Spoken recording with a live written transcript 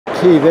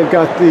Okay, they've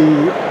got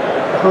the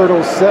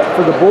hurdles set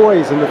for the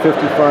boys in the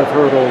 55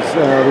 hurdles.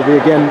 There'll be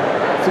again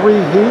 3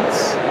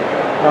 heats,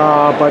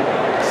 but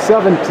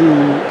 17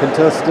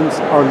 contestants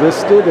are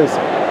listed as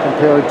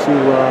compared to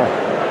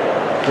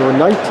there were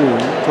 19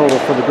 total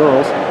for the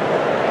girls.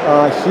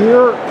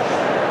 Here,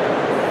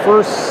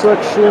 first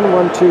section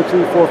 1, 2,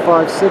 3, 4,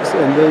 5, 6,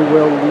 and they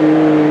will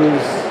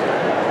use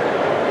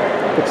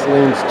it's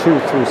lanes 2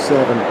 through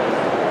 7.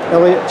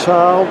 Elliot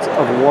Childs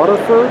of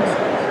Waterford.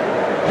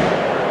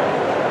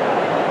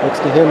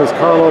 Next to him is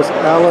Carlos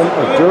Allen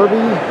of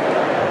Derby.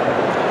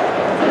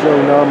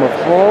 Joe Nam of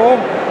Hall.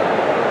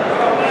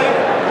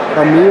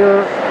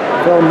 Amir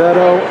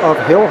Velmetto of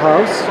Hill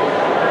House.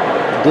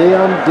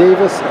 Dayon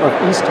Davis of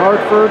East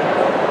Hartford.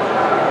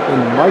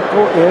 And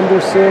Michael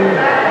Anderson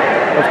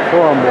of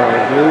Cromwell.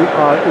 They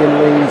are in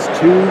lanes 2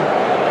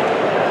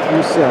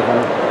 through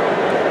 7.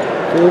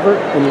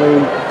 Favorite in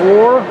lane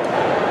 4,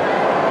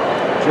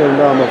 Joe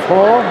Nam of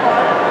Hall.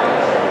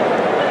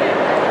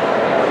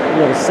 We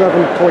had a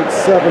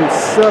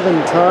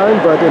 7.77 time,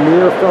 but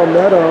Amir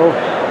Velmetto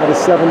had a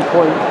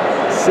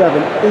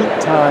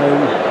 7.78 time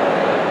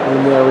in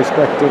their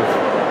respective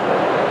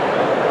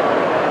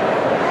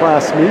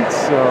class meets.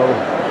 So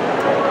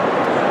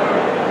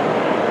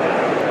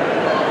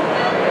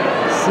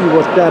see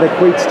what that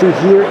equates to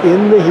here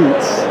in the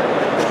heats.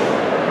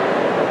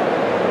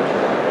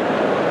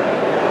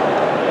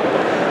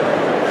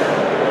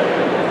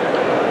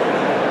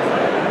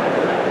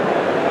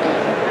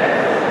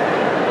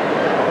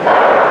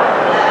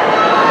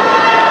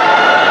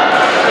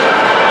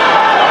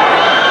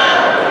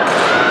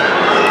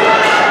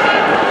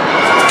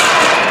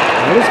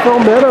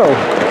 Velmetto.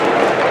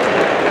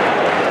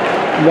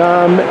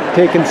 Nam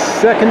taking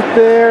second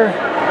there.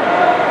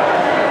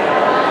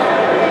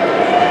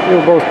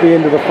 They'll both be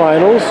into the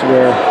finals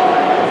where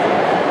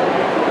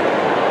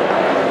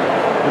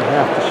we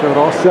have to show it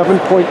all.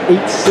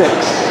 7.86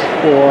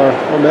 for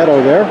Velmetto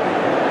there.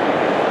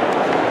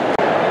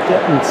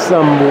 Getting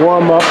some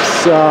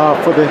warm-ups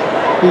for the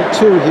heat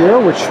 2 here,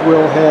 which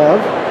we'll have.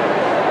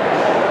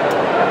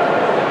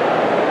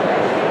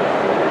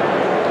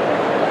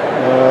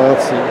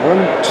 Let's see,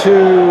 1,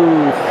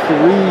 2,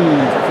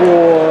 3,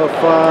 4,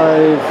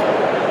 5.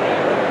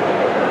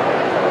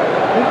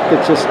 I think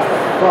it's just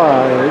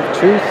 5,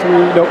 2,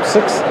 3, nope,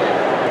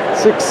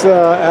 6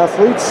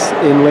 athletes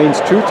in lanes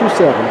 2 through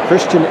 7.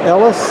 Christian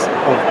Ellis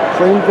of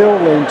Plainville,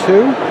 lane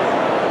 2.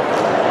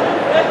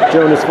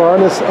 Jonas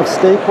Varnas of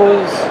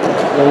Staples,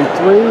 lane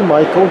 3.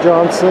 Michael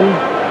Johnson,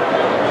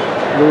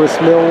 Lewis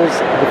Mills,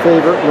 the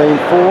favorite, lane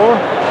 4.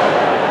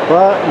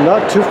 But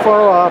not too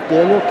far off,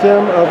 Daniel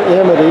Kim of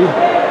Amity.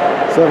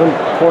 7.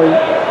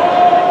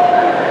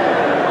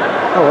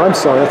 Oh, I'm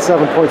sorry, that's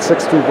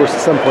 7.62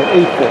 versus 7.84.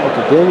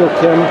 Okay, Daniel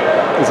Kim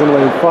is in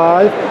lane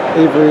 5.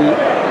 Avery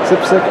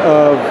Sipsick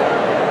of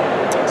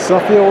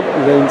Suffield,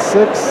 lane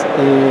 6.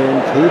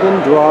 And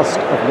Caden Drost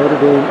of Notre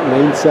Dame,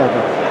 lane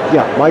 7.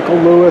 Yeah, Michael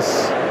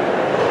Lewis.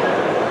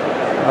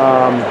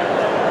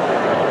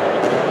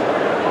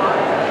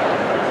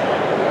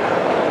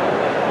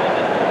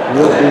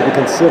 Will be the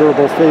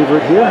considerable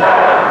favorite here.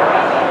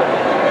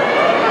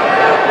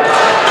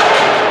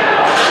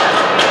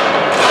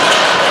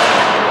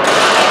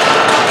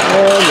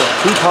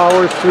 He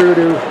powers through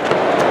to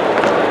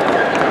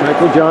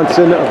Michael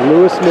Johnson of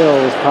Lewis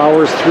Mills,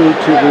 powers through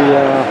to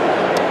the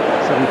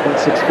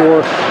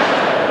 7.64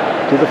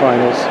 to the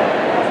finals.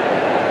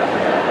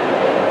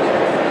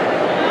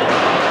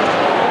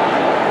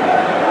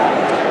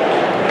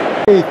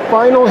 A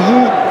final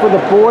heat for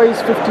the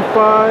boys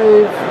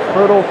 55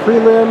 hurdle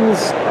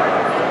prelims.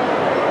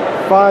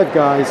 5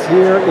 guys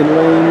here in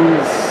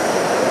lanes,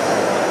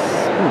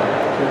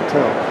 can't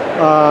tell.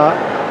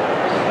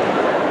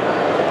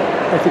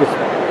 I think it's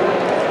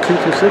 2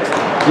 through 6.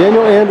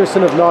 Daniel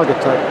Anderson of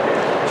Naugatuck.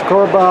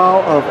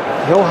 Chikorbao of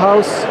Hill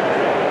House.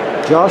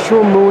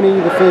 Joshua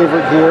Mooney, the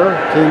favorite here,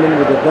 came in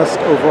with the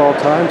best overall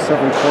time,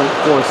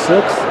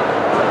 7.46.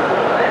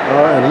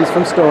 And he's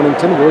from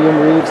Stonington. William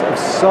Reeves of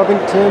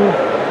Southington.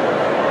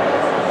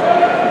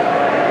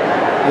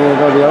 And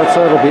on the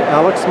outside will be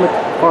Alex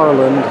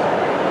McFarland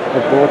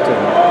of Bolton.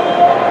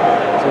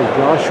 So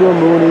Joshua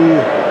Mooney,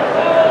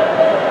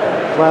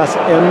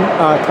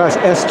 Class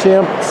S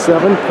champ,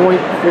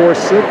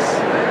 7.46.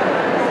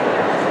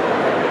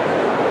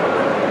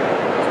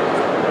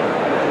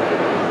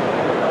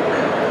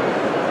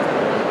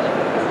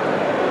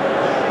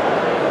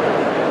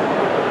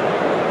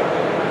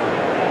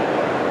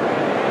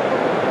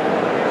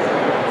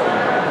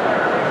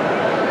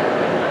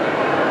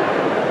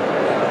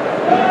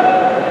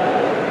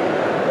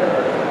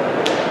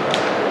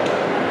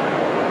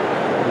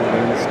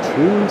 Lanes 2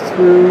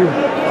 through 5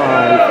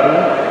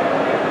 here.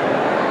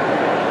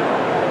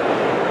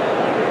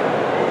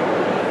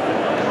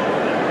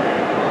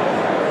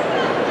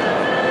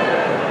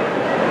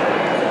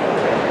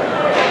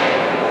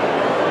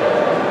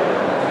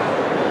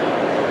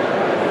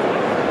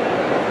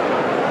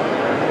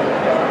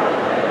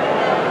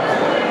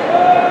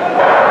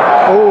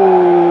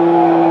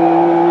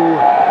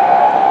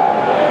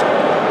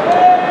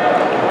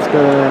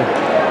 gonna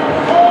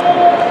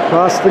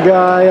toss the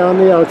guy on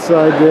the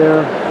outside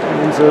there.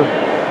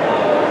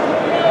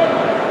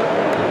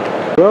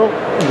 Well,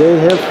 they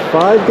have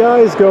 5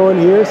 guys going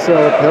here, so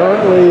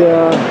apparently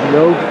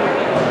no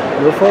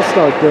false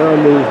start there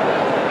on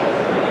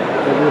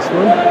this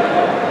one.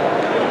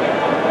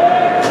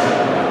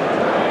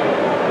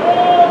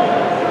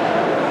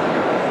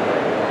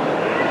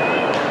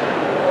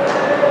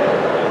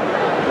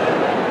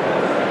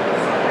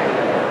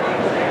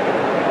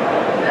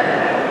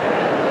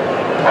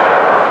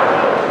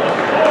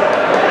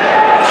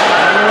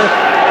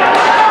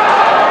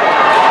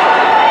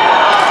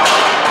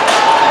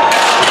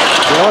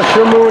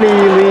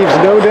 Mooney leaves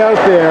no doubt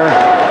there,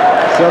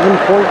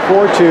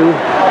 7.42.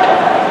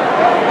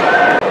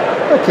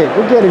 Okay,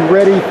 we're getting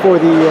ready for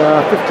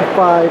the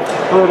 55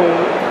 hurdle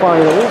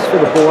finals for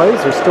the boys.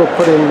 They're still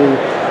putting the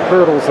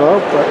hurdles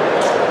out, but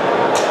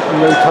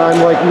no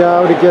time like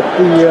now to get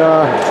the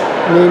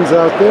names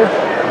out there.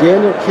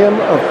 Daniel Kim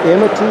of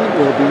Amity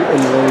will be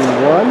in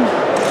lane 1.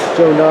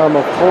 Joe Nam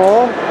of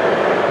Hall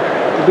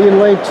will be in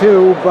lane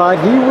 2, but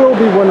he will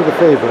be one of the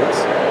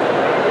favorites.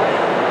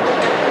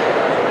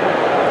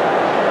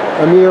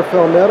 Amir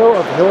Felmetto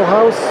of Hill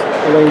House,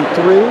 lane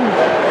 3.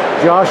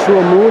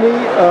 Joshua Mooney,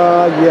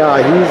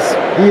 yeah,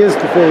 he is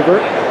the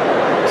favorite.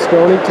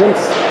 Stonington,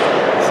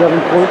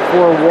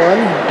 7.41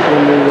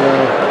 in the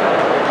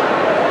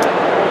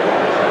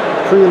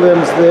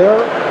prelims there.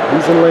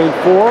 He's in lane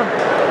 4.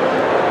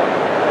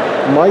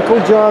 Michael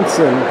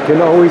Johnson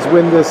can always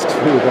win this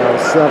too, though.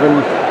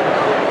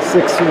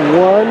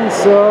 7.61.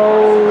 So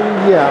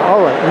yeah,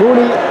 all right.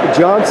 Mooney,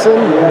 Johnson,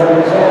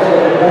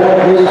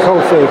 maybe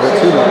co-favorites.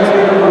 Who knows?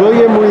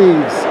 William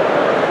Reeves,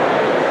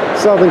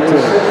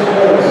 Southington,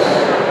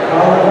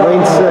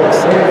 lane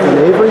 6. And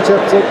Avery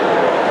Chepzik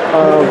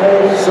of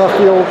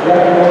Suffield,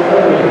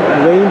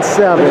 lane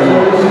 7.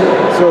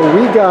 So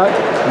we got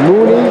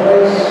Mooney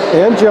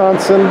and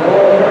Johnson.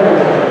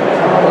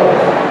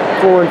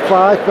 4 and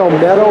 5.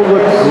 Felmetto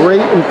looked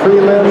great in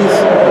prelims.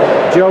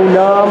 Joe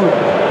Nam.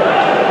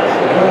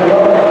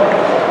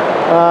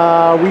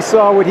 We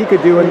saw what he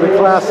could do in the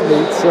class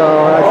meet,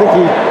 so I think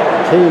he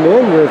came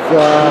in with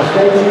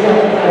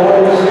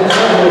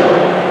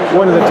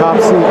one of the top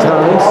seed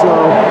times,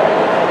 so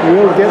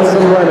we'll get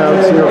some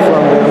runouts here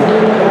from him.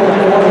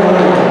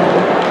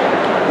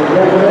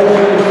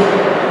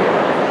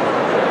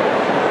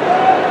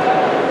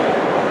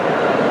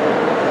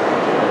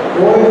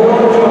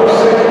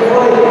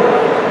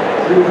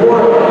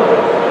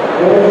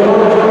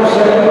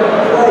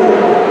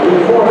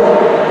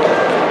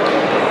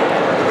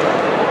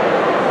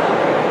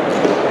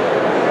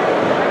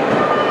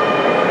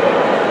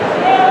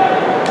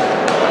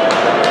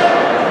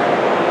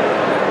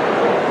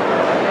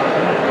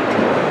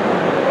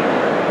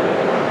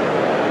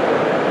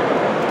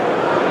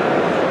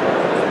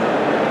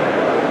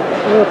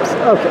 Oops,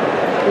 okay,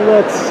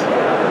 let's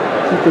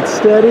keep it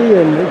steady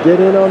and get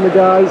in on the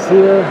guys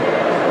here.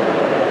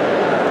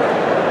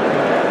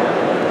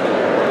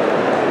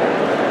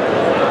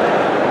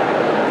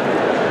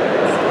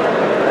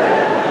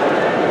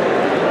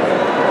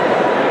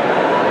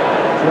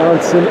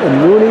 Johnson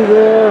and Mooney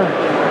there.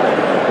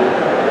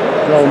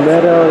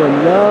 Felmetto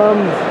and Nam.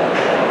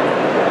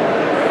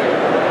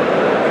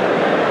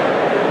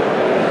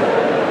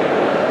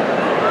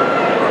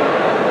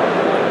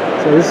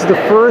 So this is the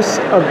first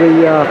of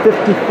the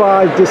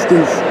 55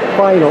 distance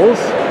finals,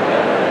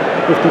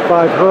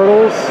 55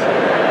 hurdles,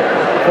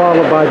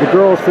 followed by the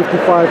girls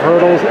 55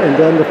 hurdles, and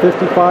then the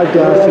 55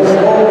 dashes,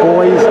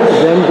 boys,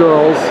 then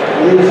girls.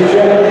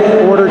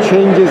 Order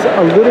changes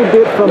a little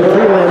bit from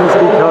prelims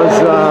because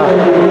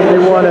they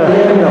want to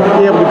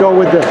be able to go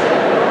with the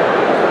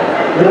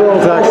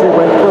girls actually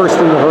went first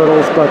in the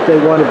hurdles, but they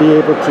want to be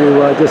able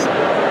to just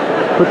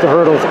put the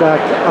hurdles back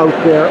out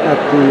there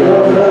at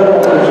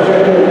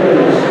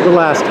the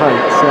last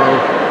height. So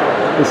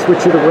they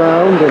switch it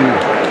around, and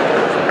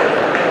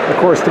of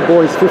course the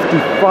boys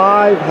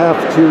 55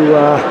 have to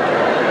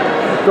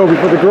go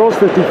before the girls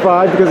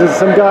 55 because there's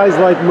some guys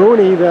like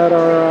Mooney that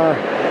are,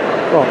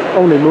 well,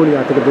 only Mooney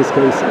I think in this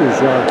case is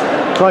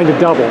trying to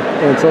double,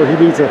 and so he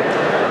needs a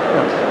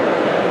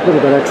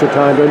little bit extra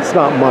time, but it's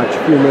not much, a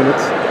few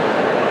minutes.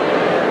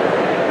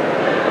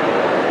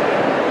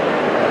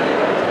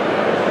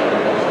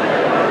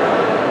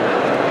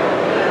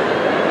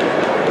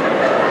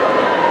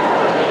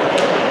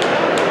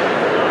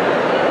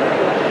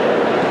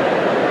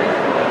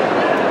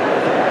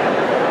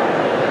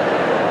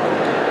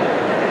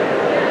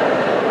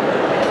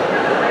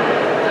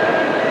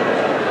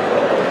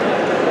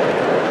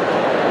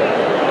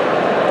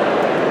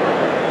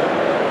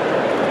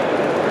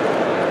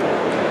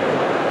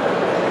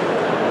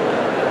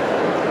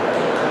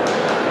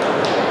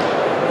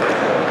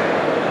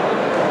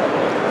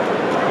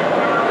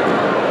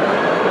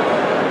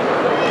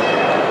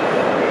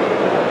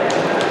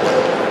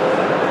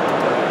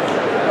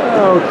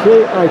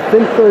 Okay, I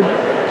think they're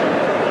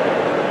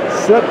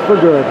set for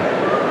good.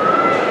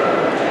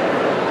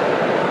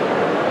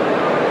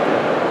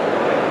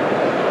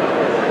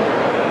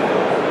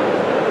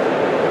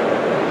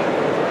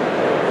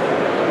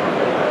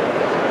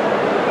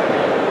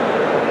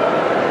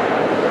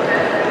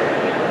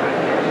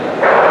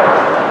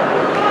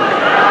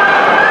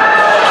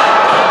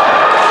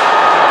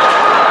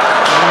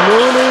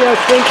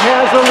 think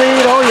has a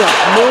lead. Oh yeah,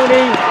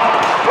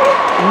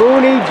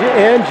 Mooney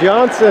and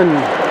Johnson.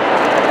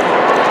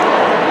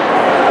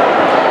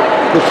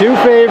 The two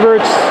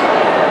favorites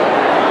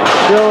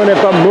showing it,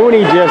 but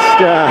Mooney just,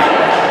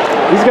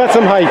 he's got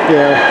some height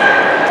there.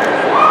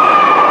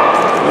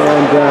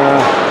 And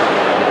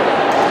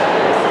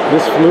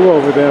just flew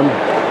over them.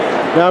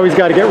 Now he's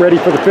got to get ready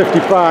for the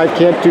 55.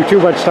 Can't do too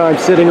much time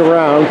sitting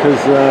around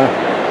because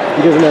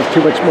he doesn't have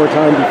too much more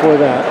time before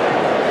that.